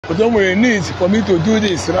but don't worry, need for me to do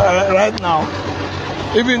this right now.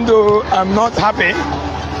 Even though I'm not happy,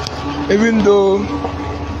 even though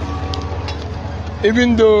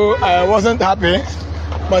I wasn't happy,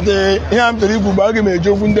 but here I'm telling you, I'm going to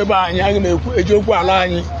joke with the band, I'm going to joke with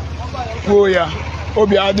Alani. Oh yeah, but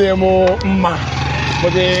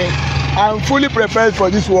I'm fully prepared for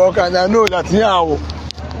this work, and I know that here,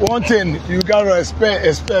 one thing you gotta expect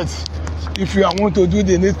if you want to do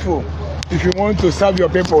the needful, if you want to serve your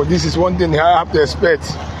people, this is one thing I have to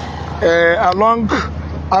expect. I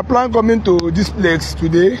plan coming to this place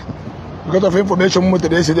today because of information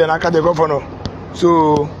today, then I can the governor.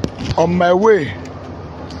 So on my way,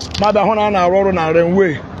 Madahona na Roro na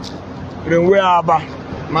Renway Aba.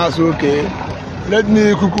 Mas okay. Let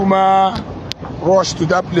me kukuma rush to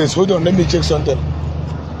that place. Hold on, let me check something.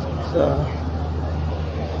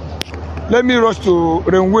 Let me rush to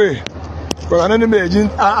Renway. Because I don't imagine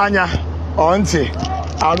Anya or Auntie.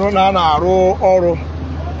 I don't know Oro.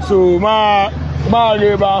 So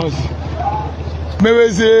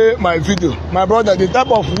maybe say my video. My brother, the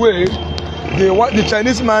type of way the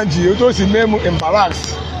Chinese man because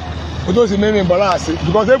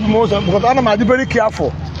I'm very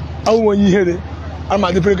careful. I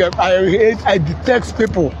detect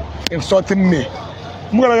people insulting me.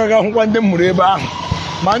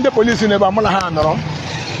 The police never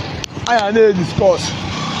I discuss.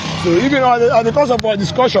 So even at the course of our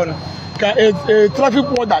discussion, a traffic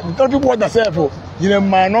warden, the traffic warden self,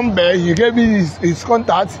 my number, he gave me his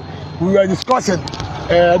contact. We were discussing.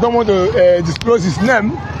 I don't want to disclose his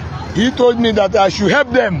name. He told me that I should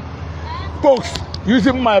help them, folks,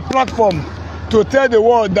 using my platform to tell the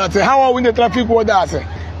world that how I win the traffic warders.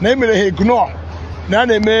 Namely, ignore. Now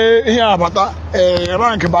they may hear about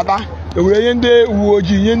rank bata. The way in the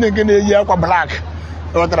Woji black.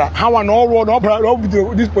 How an all road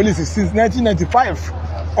with this police since 1995.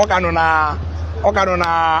 Okanona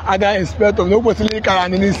other inspector no possibly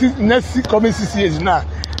can in the next coming 6 years now.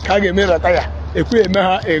 Kage me retire. If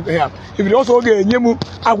it also get Nyemu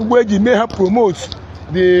Akugweji may have promote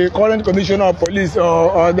the current commissioner of police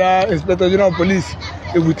or other inspector general of police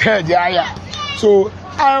with head yeah. So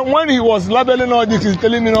when he was labeling all this, he's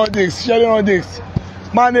telling me all this, sharing all this,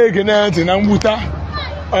 man again in Ambuta,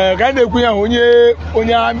 kind of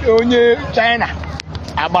onye China,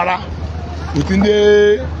 Abara, within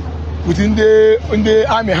the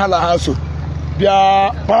army halahaso. They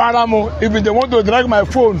are paramo if they want to drag my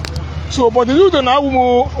phone. So, but the youth now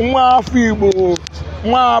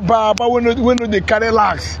when they carry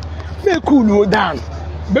lax, they cool down.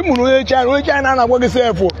 China na what they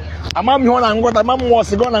say for. I'm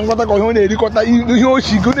was gone and got a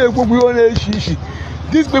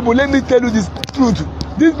these people, let me tell you this truth.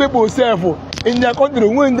 These people say for in their country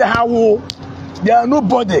when they have war, they are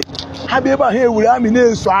nobody. Have you ever heard with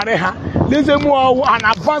Amine Swareha? They say more an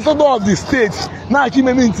ambassador of the state. Now she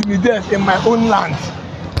may intimidate in my own land.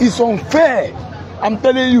 It's unfair. I'm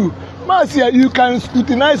telling you. Marcia, you can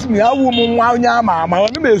scrutinize me. I will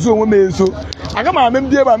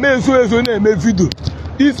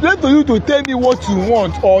it's left to you to tell me what you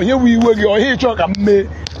want, or here we will, or here talk and me.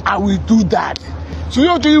 I will do that. So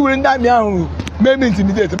you do when that me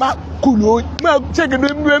intimidate. But cool, check it. Me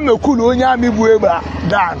cool.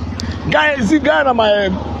 Dan. Guys, see guy on my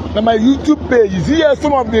YouTube page. See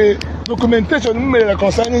some of the documentation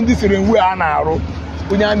concerning this in where I know.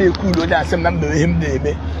 When I make cool, that's some number him there.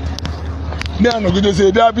 Me I'm not going to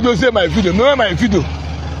say that because say my video. No, my video.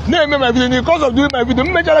 No, my video. Because of doing my video,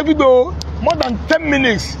 me make a video more than 10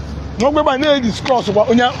 minutes. No go by no discuss about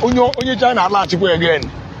onye China large again.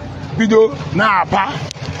 Video na pa.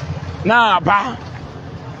 Now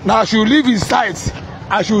I should leave his sites.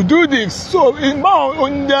 I should do this. So in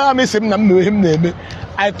on there me say him name.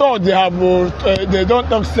 I thought they have they don't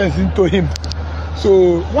talk sense into him.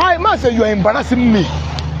 So why must say you are embarrassing me?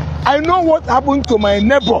 I know what happened to my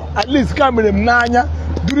neighbor, at least Cameron Nanya,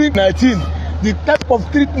 during 19. The type of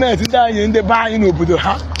treatment in the bar in Obudo.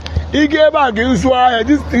 He gave back this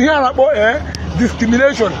here about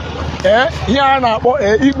discrimination. Here about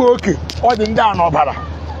Igbo or the down over.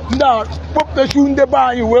 Now, pop the shoe in the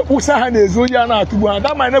bar, you were Usahan is Zoyana to one.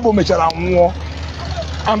 That my neighbor Mechalam.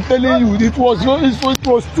 I'm telling you, it was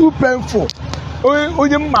too painful. Oh,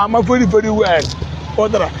 your mama very, very well.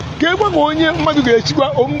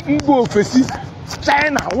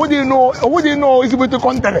 China, what do you know? What do you know is about the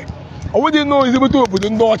country? What do you know is about to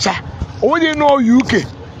open the what do you know UK?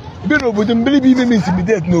 Believe me,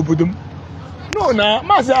 intimidate no them. No, now,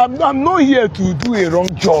 Master, I'm not here to do a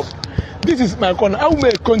wrong job. This is my content. I'm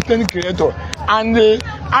a content creator, and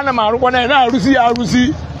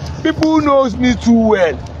people knows me too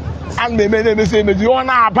well. and me say me you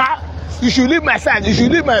na aba. You should leave my side. You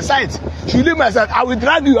should leave my side. You should leave my side. I will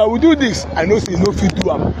drag you. I will do this. I know say no fit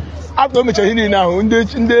do am. After me chahini now,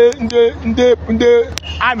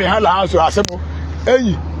 army hala house asemo.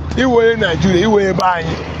 Hey, iwe Nigeria, iwe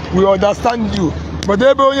banyi. We understand you. But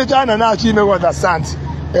ebe onye China na achieve me understand.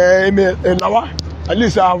 At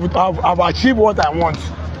least I've achieved what I want.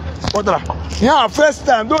 Yeah, first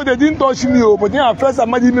time, though they didn't touch me, but yeah, first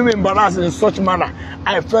time I didn't me embarrassed in such manner.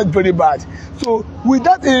 I felt very bad. So with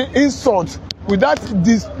that insult, with that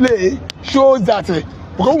display, shows that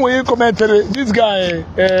because when you commented, this guy,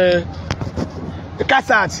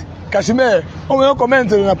 Kashmir, when you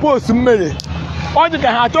commented in a post to me, all the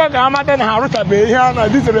can talk, I'm not going to have a here,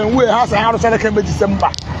 and this way has a house that can be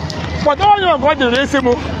December. But all you have got the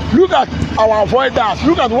racism, look at our avoidance,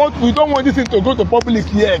 look at what we don't want this thing to go to public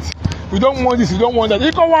yet. We don't want this, we don't want that.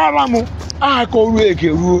 You go around, I call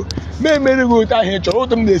you, may go to here, told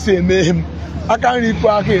them they say, may him. I can't read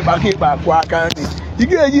back, I can't. You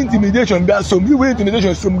get intimidation, there's some real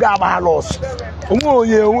intimidation, some gaba loss.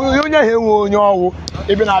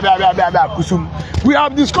 We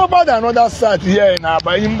have discovered another site here in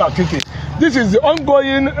Abia State. This is the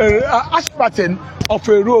ongoing asphalting of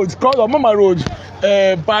a road called Omama Road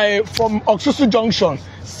from Oxusu Junction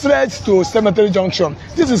straight to Cemetery Junction.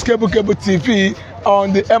 This is Kepukepu TV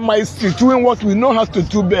on the MI Street doing what we know how to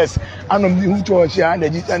do best. And I'm the church and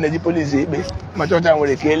the police. My church and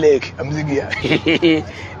with a lake. I'm the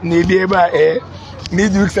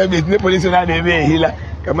midweek service. The police and the healer.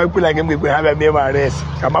 Come up like him. We have a member arrest.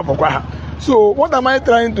 Come up. So what am I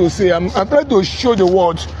trying to say? I'm trying to show the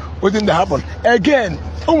world what didn't happen. Again,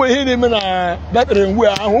 when we hear him in that room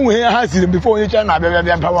where we has him before you can have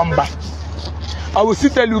I will still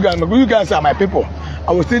tell you guys, because you guys are my people.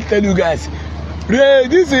 I will still tell you guys.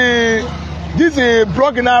 This is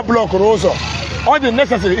blocking our block also. All the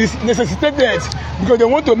necessary is necessitated because they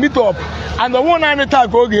want to meet up. And the one and attack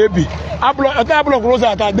block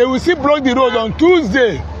also, they will still block the road on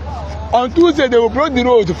Tuesday. On Tuesday they will block the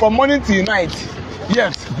road from morning till night.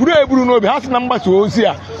 Yes, Bruno has numbers to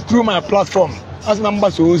Ozia through my platform. Has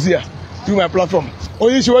numbers to Ozia through my platform. Oh,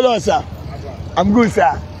 you sure, sir? I'm good,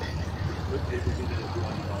 sir.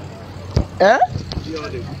 Eh?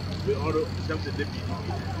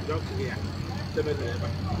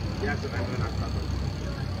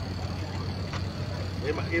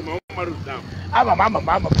 I'm a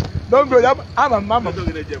mama. Don't go up. I'm a mama.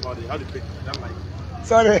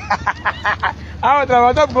 Sorry. I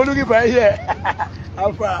was looking for here.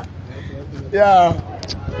 How far? Yeah.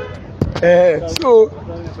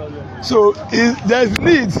 So there's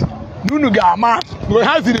needs. Even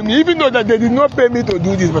though that they did not pay me to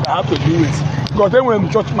do this, but I have to do it. Because then when I'm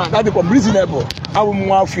church man, that's reasonable. I will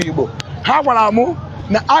more feeble. How will I move?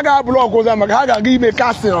 Now I got block because I'm going to give me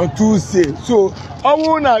casting on Tuesday. So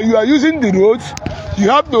you are using the roads. You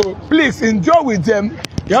have to please enjoy with them.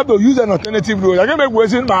 You have to use an alternative road. I can't make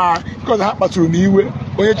wasting my because I have to me when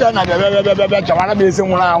you try to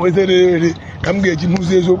come get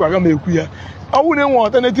you. I wouldn't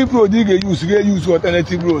want alternative road. You use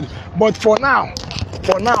alternative road. But for now,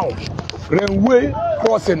 railway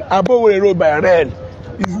crossing above the road by rail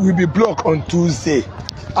will be blocked on Tuesday.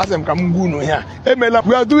 As I'm coming here,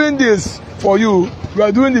 we are doing this for you. We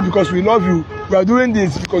are doing this because we love you. We are doing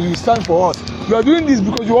this because you stand for us. We are doing this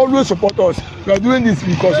because you always support us. We are doing this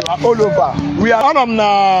because you are all over. We are on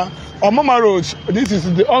Omama Road. This is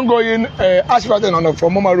the ongoing asphalting on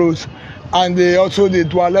Omama Road. And also the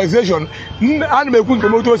dualization. And me put the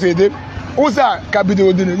motor say they also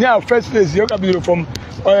capital the first place you capital from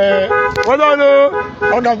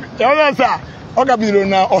capital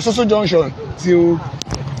na Oxusu Junction to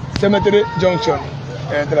Cemetery Junction.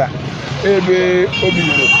 Ebe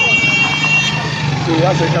Obilo. So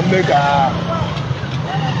as I can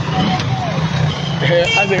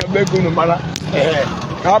make no matter.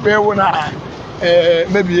 Happy one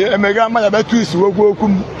maybe a mega man about twist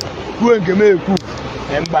wokum. So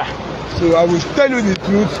I will tell you the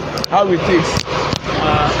truth, how it is.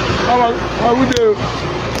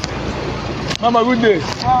 Mama, good day.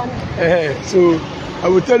 So I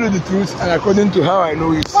will tell you the truth, and according to how I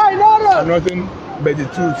know it, and nothing but the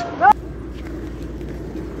truth.